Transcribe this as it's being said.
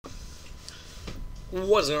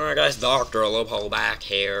What's going on, guys? DrLoopHole back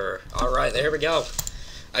here. Alright, there we go.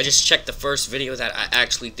 I just checked the first video that I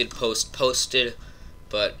actually did posted,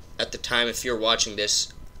 but at the time, if you're watching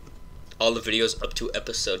this, all the videos up to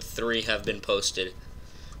episode 3 have been posted.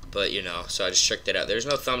 But, you know, so I just checked it out. There's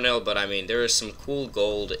no thumbnail, but I mean, there is some cool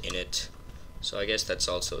gold in it. So I guess that's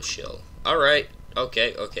also chill. Alright,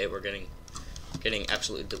 okay, we're getting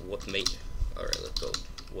absolutely whooped, mate. Alright, let's go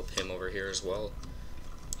whoop him over here as well.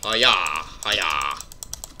 Hiya! Hiya!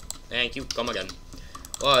 Thank you, come again.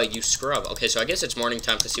 Oh, you scrub. Okay, so I guess it's morning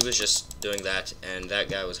time because he was just doing that, and that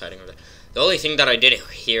guy was hiding over there. The only thing that I did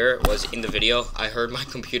here was in the video, I heard my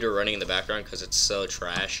computer running in the background because it's so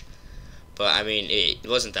trash. But, I mean, it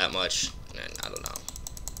wasn't that much. I don't know.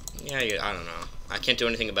 Yeah, I don't know. I can't do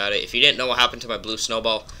anything about it. If you didn't know what happened to my blue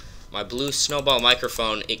snowball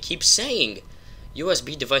microphone, it keeps saying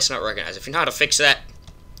USB device not recognized. If you know how to fix that,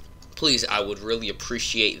 please, I would really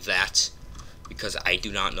appreciate that, because I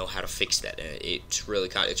do not know how to fix that. It's really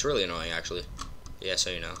annoying, actually. Yeah, so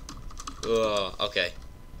you know. Okay.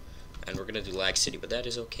 And we're gonna do Lag City, but that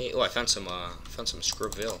is okay. Oh, I found some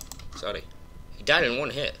Scribville. Sorry, he died in one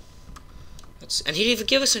hit. And he didn't even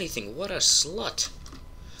give us anything. What a slut.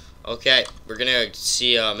 Okay, we're gonna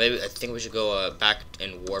see. Maybe I think we should go back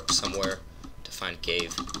and warp somewhere to find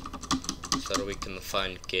cave, so that we can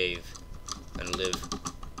find cave and live.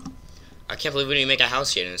 I can't believe we didn't make a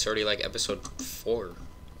house yet, and it's already like episode 4.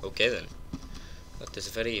 Okay then. That is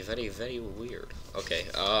very, very, very weird. Okay,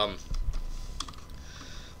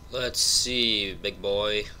 let's see, big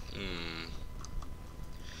boy.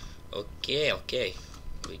 Okay.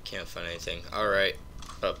 We can't find anything. Alright.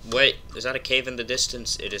 Wait, is that a cave in the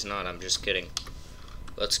distance? It is not, I'm just kidding.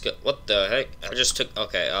 Let's go. What the heck? I just took,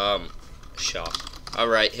 okay, shop.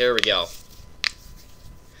 Alright, here we go.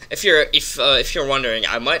 If you're wondering,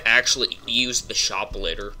 I might actually use the shop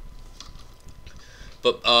later,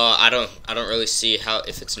 but I don't really see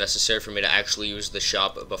if it's necessary for me to actually use the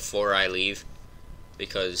shop before I leave,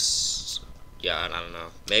 because yeah, I don't know.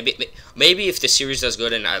 Maybe if the series does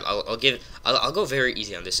good, and I'll go very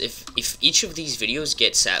easy on this. If each of these videos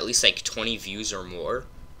gets at least like 20 views or more,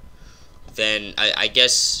 then I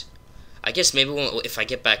guess maybe if I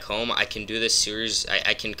get back home, I can do this series.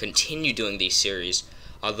 I can continue doing these series.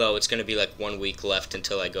 Although it's gonna be like 1 week left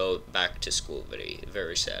until I go back to school.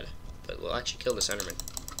 Very sad. But we'll actually kill this Enderman.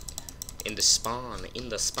 In the spawn.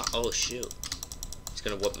 Oh shoot. He's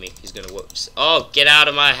gonna whoop me. Oh, get out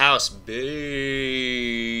of my house,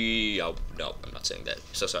 B. Oh no, I'm not saying that.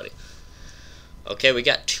 So sorry. Okay, we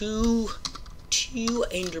got two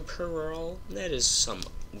Ender Pearl. That is some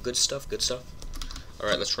good stuff.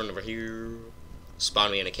 Alright, let's run over here.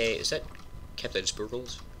 Spawn me in a cave. Is that Captain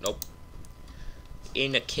Sparkles? Nope.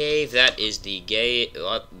 In a cave, that is the gate.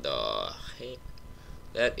 What the heck?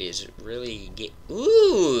 That is really gay.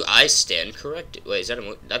 Ooh, I stand corrected. Wait, is that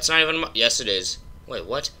a? That's not even. Yes, it is. Wait,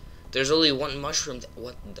 what? There's only one mushroom.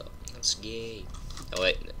 What the? That's gay. Oh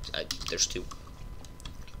wait, there's 2.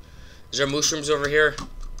 Is there mushrooms over here?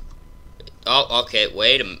 Oh, okay.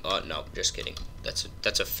 Wait a minute. Oh no, just kidding. That's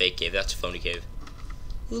a fake cave. That's a phony cave.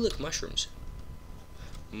 Ooh, look, mushrooms.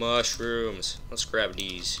 Mushrooms. Let's grab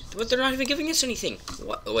these. But they're not even giving us anything.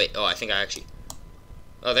 What? Oh, wait. Oh, I think I actually.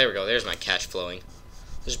 Oh, there we go. There's my cash flowing.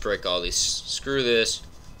 Just break all these. Screw this.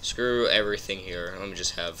 Screw everything here. Let me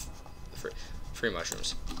just have free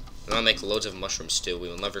mushrooms. And I'll make loads of mushroom stew. We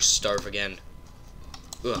will never starve again.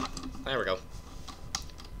 Ugh. There we go.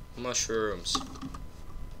 Mushrooms.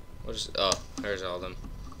 What is? Oh, there's all of them.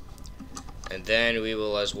 And then we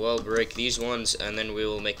will as well break these ones, and then we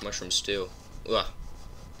will make mushroom stew. Ugh.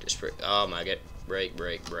 Just break. Oh my god. Break.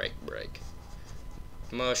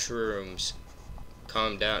 Mushrooms.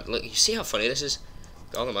 Calm down. Look, you see how funny this is?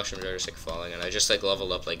 All the mushrooms are just like falling, and I just like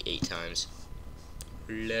leveled up like 8 times.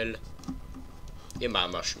 Lol. Get my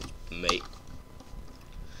mushroom, mate.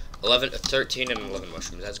 13 and 11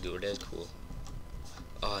 mushrooms. That's good. That's cool.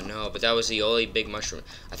 Oh no, but that was the only big mushroom.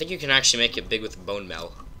 I think you can actually make it big with bone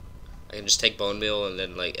meal. I can just take bone meal, and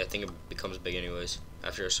then like I think it becomes big anyways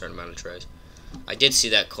after a certain amount of tries. I did see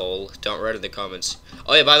that, Cole. Don't write in the comments.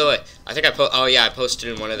 Oh yeah, by the way, I think I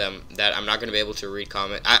posted in one of them that I'm not gonna be able to read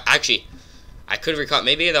comment. I could read comment.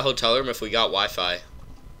 Maybe in the hotel room if we got Wi-Fi,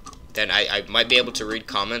 then I might be able to read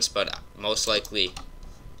comments, but most likely,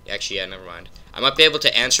 actually, yeah, never mind. I might be able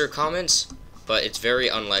to answer comments, but it's very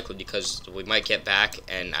unlikely because we might get back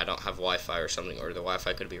and I don't have Wi-Fi or something, or the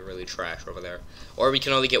Wi-Fi could be really trash over there, or we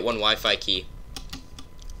can only get one Wi-Fi key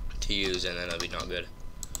to use, and then that'd be not good.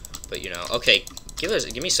 But you know, okay,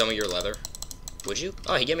 give me some of your leather, would you?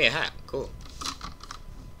 Oh, he gave me a hat. Cool.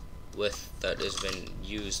 That has been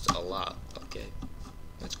used a lot. Okay,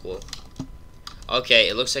 that's cool. Okay,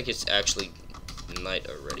 it looks like it's actually night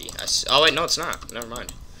already. Oh wait, no, it's not. Never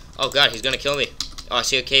mind. Oh god, he's gonna kill me. Oh, I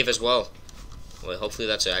see a cave as well. Wait, hopefully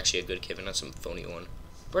that's actually a good cave and not some phony one.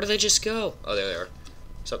 Where did they just go? Oh, there they are.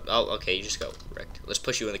 So, oh, okay, you just got wrecked. Let's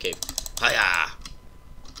push you in the cave. Hiya!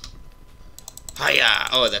 Hiya!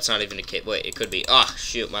 Oh, that's not even a cave. Wait, it could be. Oh,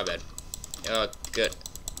 shoot, my bad. Oh, good.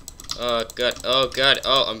 Oh, good. Oh, god.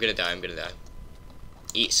 Oh, I'm gonna die. I'm gonna die.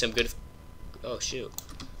 Eat some good. Oh, shoot.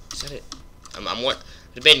 Is that it? I'm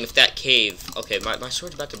debating if that cave. Okay, my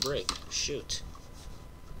sword's about to break. Shoot.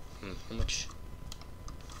 How much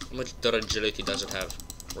durability does it have?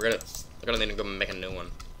 We're gonna need to go make a new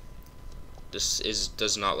one. This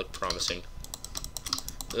does not look promising.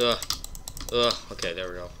 Ugh. Okay, there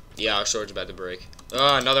we go. Yeah, our sword's about to break.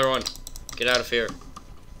 Another one. Get out of here.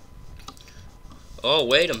 Oh,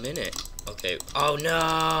 wait a minute. Okay. Oh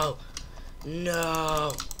no.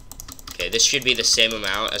 No. Okay, this should be the same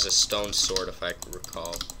amount as a stone sword, if I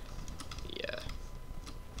recall. Yeah.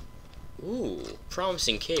 Ooh,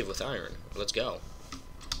 promising cave with iron. Let's go.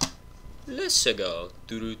 Let's go.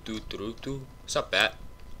 What's up, bat?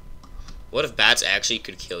 What if bats actually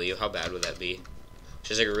could kill you? How bad would that be?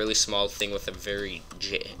 Just like a really small thing with a very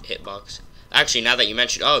hitbox. Actually, now that you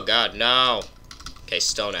mentioned, oh god, no. Okay,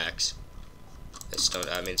 stone axe.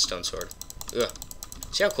 Stone sword. Ugh.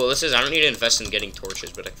 See how cool this is? I don't need to invest in getting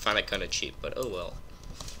torches, but I find that kind of cheap. But oh well.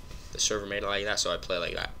 The server made it like that, so I play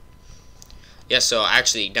like that. Yeah, so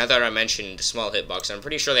actually, now that I mentioned small hitbox, I'm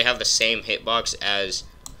pretty sure they have the same hitbox as,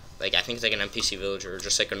 like, I think it's like an NPC villager, or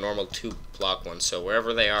just like a normal 2-block one. So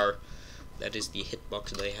wherever they are, that is the hitbox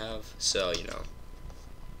they have. So, you know.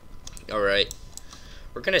 Alright.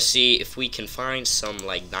 We're gonna see if we can find some,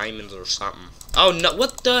 like, diamonds or something. Oh, no.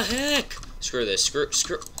 What the heck? Screw this.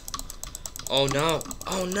 Screw. Oh, no.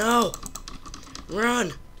 Oh, no.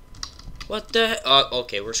 Run. What the heck?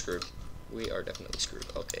 Okay, we're screwed. We are definitely screwed.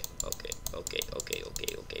 Okay.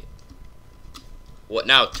 What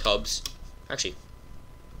now, Tubbs? Actually.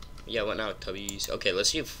 Yeah, what now, Tubbies? Okay, let's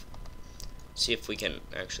see if we can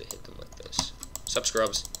actually hit them like this. Sup,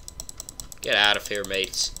 scrubs? Get out of here,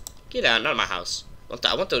 mates. Get out, not my house.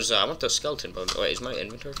 I want those skeleton bones. Oh, wait, is my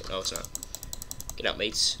inventory? No, it's not. Get out,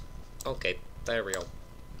 mates. Okay, there we go.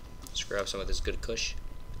 Let's grab some of this good kush.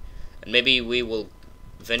 And maybe we will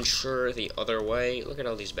venture the other way. Look at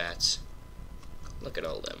all these bats. Look at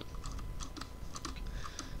all them.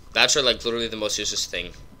 Bats are like literally the most useless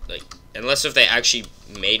thing. Like, unless if they actually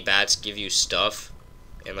made bats give you stuff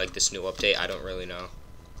in like this new update, I don't really know.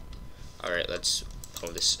 Alright, let's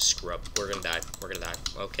pull this scrub. We're gonna die.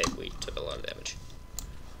 Okay, we took a lot of damage.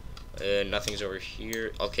 Nothing's over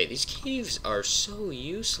here. Okay, these caves are so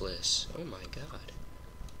useless. Oh my god.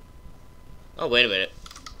 Oh, wait a minute.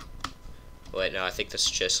 Wait, no, I think this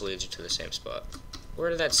just leads you to the same spot. Where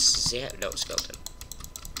did that no, skeleton.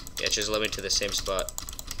 Yeah, it just led me to the same spot.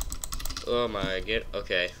 Oh my god.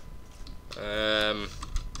 Okay.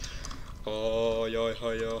 Oh,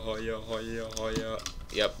 yeah.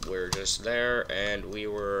 Yep, we're just there, and we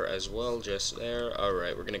were as well just there.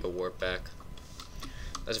 Alright, we're gonna go warp back.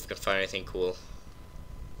 Let's see if we can find anything cool.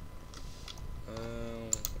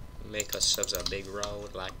 Make ourselves a big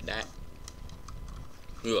road like that.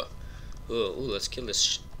 Ooh, let's kill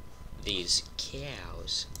these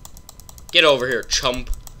cows. Get over here,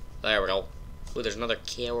 chump. There we go. Ooh, there's another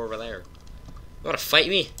cow over there. You wanna fight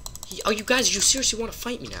me? Oh, you guys, you seriously wanna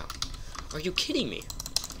fight me now? Are you kidding me?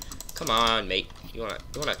 Come on, mate. You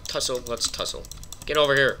wanna tussle? Let's tussle. Get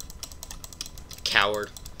over here,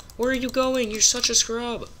 coward. Where are you going? You're such a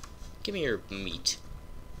scrub. Give me your meat.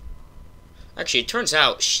 Actually, it turns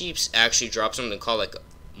out sheeps actually drop something called like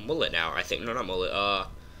mullet now. I think no, not mullet.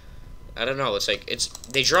 I don't know. It's like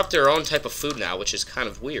they drop their own type of food now, which is kind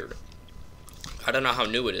of weird. I don't know how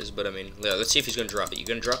new it is, but I mean, yeah, let's see if he's gonna drop it. You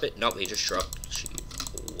gonna drop it? Nope, he just dropped sheep.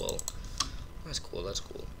 Whoa, that's cool. That's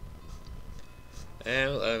cool.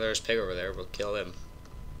 And there's pig over there. We'll kill him.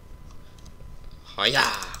 Hiya!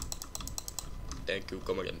 Thank you.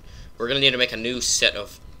 Come again. We're gonna need to make a new set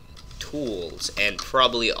of tools and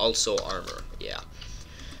probably also armor. Yeah.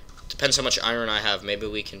 Depends how much iron I have. Maybe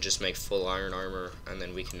we can just make full iron armor and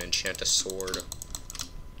then we can enchant a sword.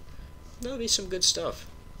 That'll be some good stuff.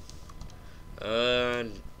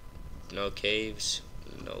 No caves.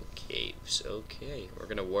 No caves. Okay, we're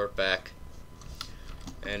gonna warp back.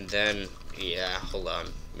 And then, yeah, hold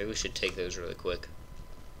on. Maybe we should take those really quick.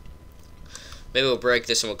 Maybe we'll break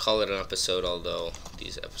this and we'll call it an episode, although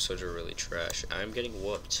these episodes are really trash. I'm getting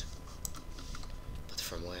whooped. But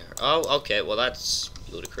from where? Oh, okay, well that's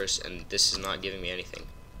ludicrous, and this is not giving me anything.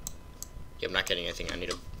 Yeah, I'm not getting anything. I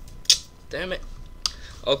need to... Damn it.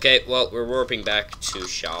 Okay, well, we're warping back to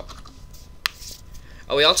shop.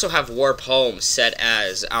 Oh, we also have Warp Home set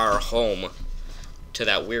as our home to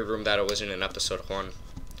that weird room that it was in episode 1. So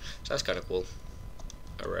that's kind of cool.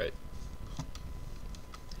 Alright.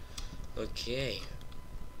 Okay.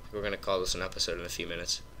 We're gonna call this an episode in a few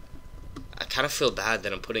minutes. I kind of feel bad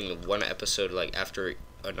that I'm putting one episode like after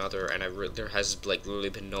another, and there has like literally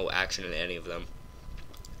been no action in any of them.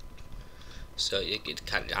 So it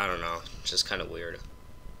kind of, I don't know, it's just kind of weird.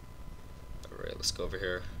 Alright, let's go over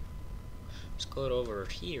here. Let's go over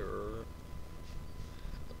here.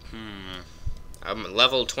 I'm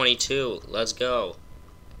level 22. Let's go.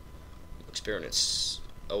 Experience.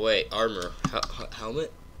 Oh wait, armor.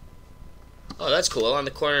 Helmet? Oh, that's cool. On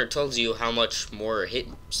the corner it tells you how much more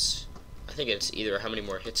hits. I think it's either how many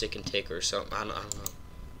more hits it can take or something. I don't know.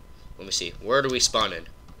 Let me see. Where do we spawn in?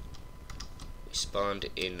 We spawned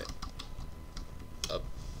in a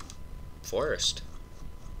forest.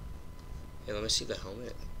 Yeah, let me see the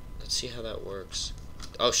helmet. Let's see how that works.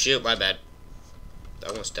 Oh shoot, my bad. I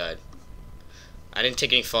almost died. I didn't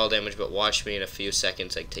take any fall damage, but watch me in a few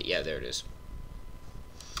seconds. Yeah, there it is.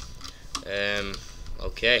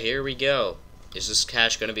 Okay, here we go. Is this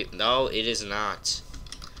cache gonna be? No, it is not.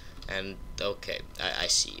 And okay, I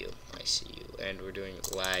see you. I see you. And we're doing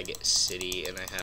Lag City, and I have